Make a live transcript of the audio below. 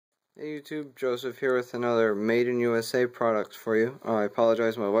Hey YouTube, Joseph here with another Made in USA product for you. I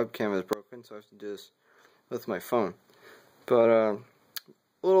apologize, my webcam is broken, so I have to do this with my phone. But a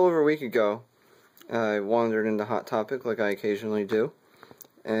little over a week ago, I wandered into Hot Topic like I occasionally do,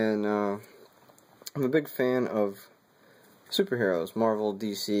 and I'm a big fan of superheroes, Marvel,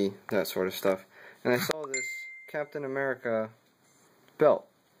 DC, that sort of stuff. And I saw this Captain America belt.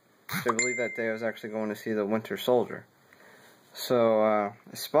 I believe that day I was actually going to see the Winter Soldier. So I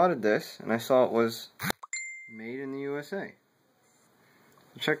spotted this, and I saw it was made in the USA.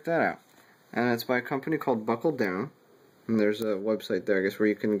 Check that out. And it's by a company called Buckle Down. And there's a website there, I guess, where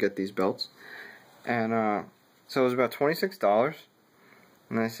you can get these belts. And so it was about $26.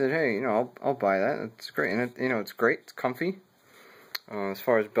 And I said, hey, I'll buy that. It's great. And it's great. It's comfy. As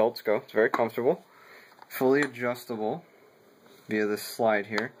far as belts go, it's very comfortable. Fully adjustable via this slide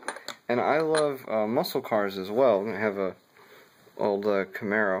here. And I love muscle cars as well. I have a old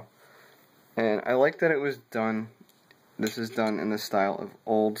Camaro, and I like that it was done. This is done in the style of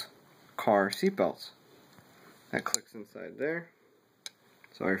old car seatbelts. That clicks inside there.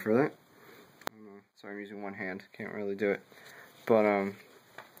 Sorry for that. Sorry, I'm using one hand. Can't really do it. But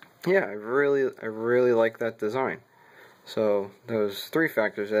yeah, I really like that design. So those three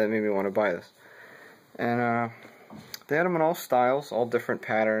factors that made me want to buy this. And they had them in all styles, all different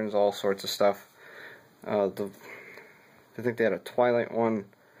patterns, all sorts of stuff. I think they had a Twilight one,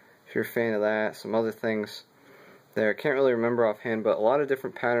 if you're a fan of that, some other things there. I can't really remember offhand, but a lot of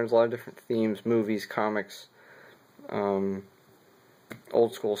different patterns, a lot of different themes, movies, comics, old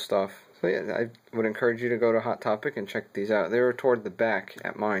school stuff. So yeah, I would encourage you to go to Hot Topic and check these out. They were toward the back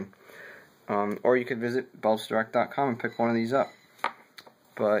at mine. Or you could visit beltsdirect.com and pick one of these up.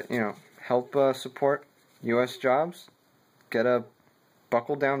 But, help support U.S. jobs. Get a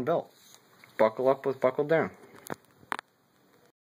Buckle Down belt. Buckle up with Buckle Down.